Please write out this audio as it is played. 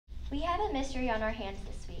We have a mystery on our hands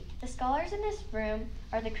this week. The scholars in this room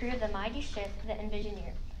are the crew of the mighty ship, the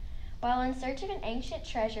Envisioneer. While in search of an ancient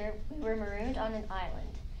treasure, we were marooned on an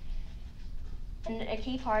island, and a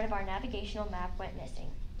key part of our navigational map went missing.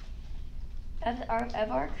 Of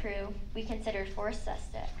our crew, we considered 4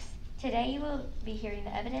 suspects. Today you will be hearing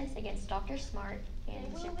the evidence against Dr. Smart and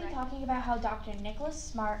We will Shipwright. be talking about how Dr. Nicholas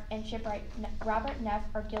Smart and Shipwright Robert Neff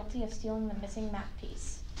are guilty of stealing the missing map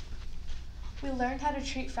piece. We learned how to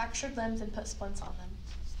treat fractured limbs and put splints on them.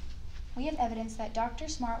 We have evidence that Dr.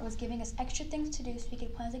 Smart was giving us extra things to do so we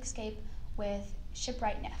could plan to escape with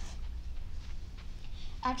Shipwright Neff.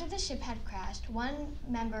 After the ship had crashed, one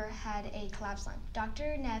member had a collapsed lung.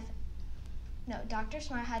 Dr.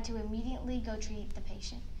 Smart had to immediately go treat the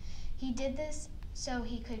patient. He did this so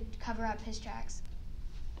he could cover up his tracks.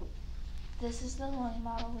 This is the lung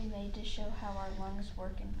model we made to show how our lungs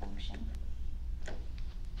work and function.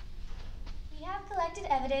 We have collected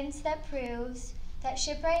evidence that proves that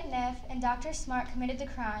Shipwright Neff and Dr. Smart committed the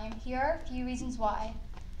crime. Here are a few reasons why.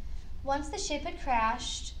 Once the ship had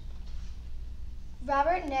crashed,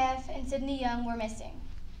 Robert Neff and Sidney Young were missing.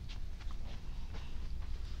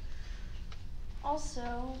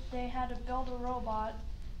 Also, they had to build a robot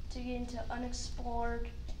to get into unexplored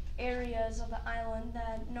areas of the island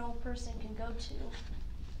that no person can go to.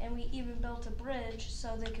 And we even built a bridge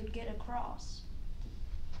so they could get across.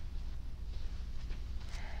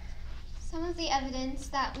 Some of the evidence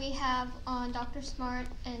that we have on Dr. Smart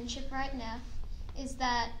and Shipwright Neff is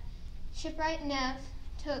that Shipwright Neff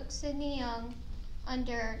took Sidney Young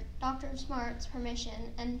under Dr. Smart's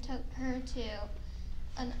permission and took her to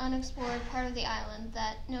an unexplored part of the island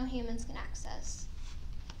that no humans can access.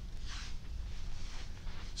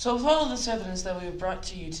 So with all of this evidence that we have brought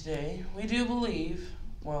to you today, we do believe,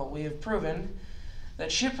 well, we have proven,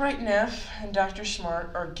 that Shipwright Neff and Dr.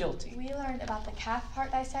 Smart are guilty. We learned about the calf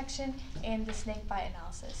part dissection and the snake bite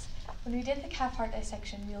analysis. When we did the calf part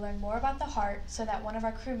dissection, we learned more about the heart so that one of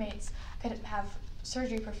our crewmates could have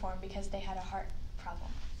surgery performed because they had a heart problem.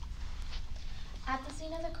 At the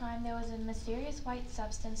scene of the crime, there was a mysterious white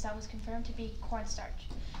substance that was confirmed to be cornstarch.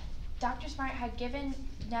 Dr. Smart had given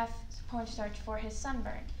Neff cornstarch for his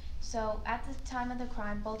sunburn, so at the time of the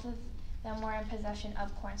crime, both of them were in possession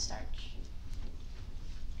of cornstarch.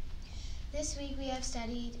 This week we have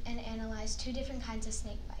studied and analyzed 2 different kinds of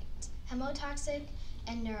snake bites, hemotoxic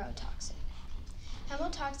and neurotoxic.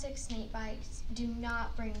 Hemotoxic snake bites do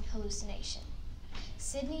not bring hallucination.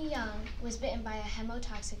 Sidney Young was bitten by a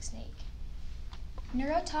hemotoxic snake.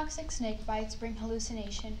 Neurotoxic snake bites bring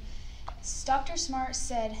hallucination. Dr. Smart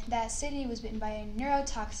said that Sidney was bitten by a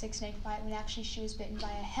neurotoxic snake bite when actually she was bitten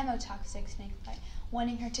by a hemotoxic snake bite,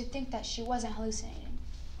 wanting her to think that she wasn't hallucinating.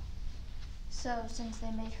 So, since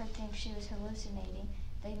they made her think she was hallucinating,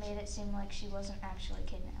 they made it seem like she wasn't actually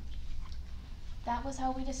kidnapped. That was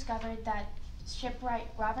how we discovered that Shipwright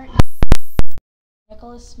Robert Neff and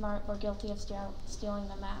Nicholas Smart were guilty of stealing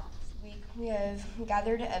the map. This week we have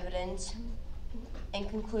gathered evidence and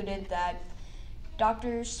concluded that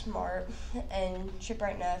Dr. Smart and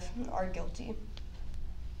Shipwright Neff are guilty.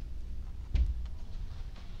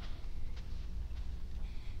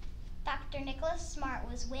 Dr. Nicholas Smart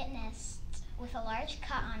was witnessed with a large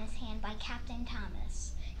cut on his hand by Captain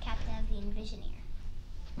Thomas, captain of the Envisioneer.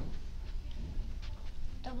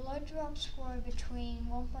 The blood drops were between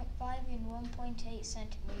 1.5 and 1.8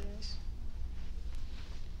 centimeters.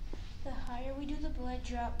 The higher we do the blood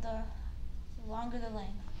drop, the longer the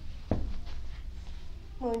length.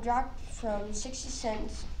 When we dropped from 60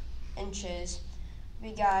 inches,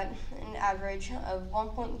 we got an average of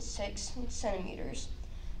 1.6 centimeters.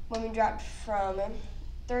 When we dropped from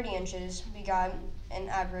 30 inches, we got an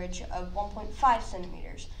average of 1.5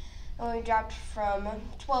 centimeters. And when we dropped from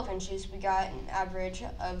 12 inches, we got an average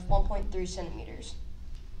of 1.3 centimeters.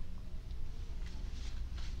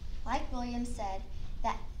 Like Williams said,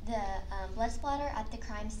 that the blood splatter at the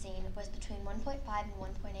crime scene was between 1.5 and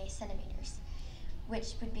 1.8 centimeters,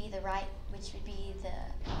 which would be the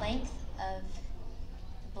length of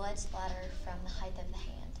the blood splatter from the height of the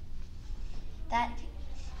hand.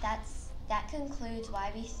 That concludes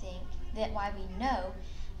why we know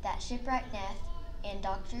that Shipwright Neff and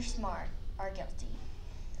Dr. Smart are guilty.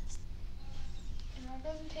 In our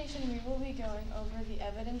presentation, we will be going over the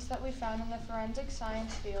evidence that we found in the forensic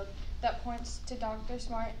science field that points to Dr.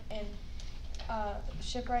 Smart and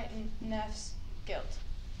Shipwright Neff's guilt.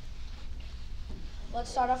 Let's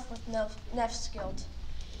start off with Neff's guilt.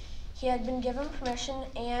 He had been given permission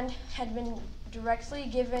and had been directly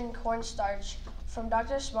given cornstarch from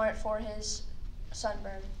Dr. Smart for his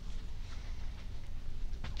sunburn.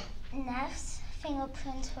 Neff's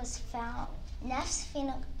fingerprint was found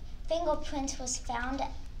fingerprints was found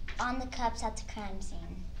on the cups at the crime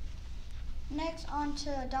scene. Next, on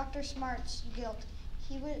to Dr. Smart's guilt.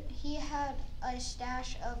 He had a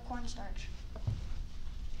stash of cornstarch.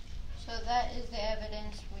 So that is the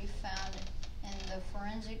evidence we found in the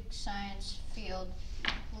forensic science field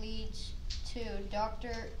leads to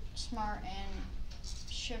Dr. Smart and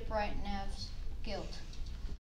Shipwright Neff's guilt.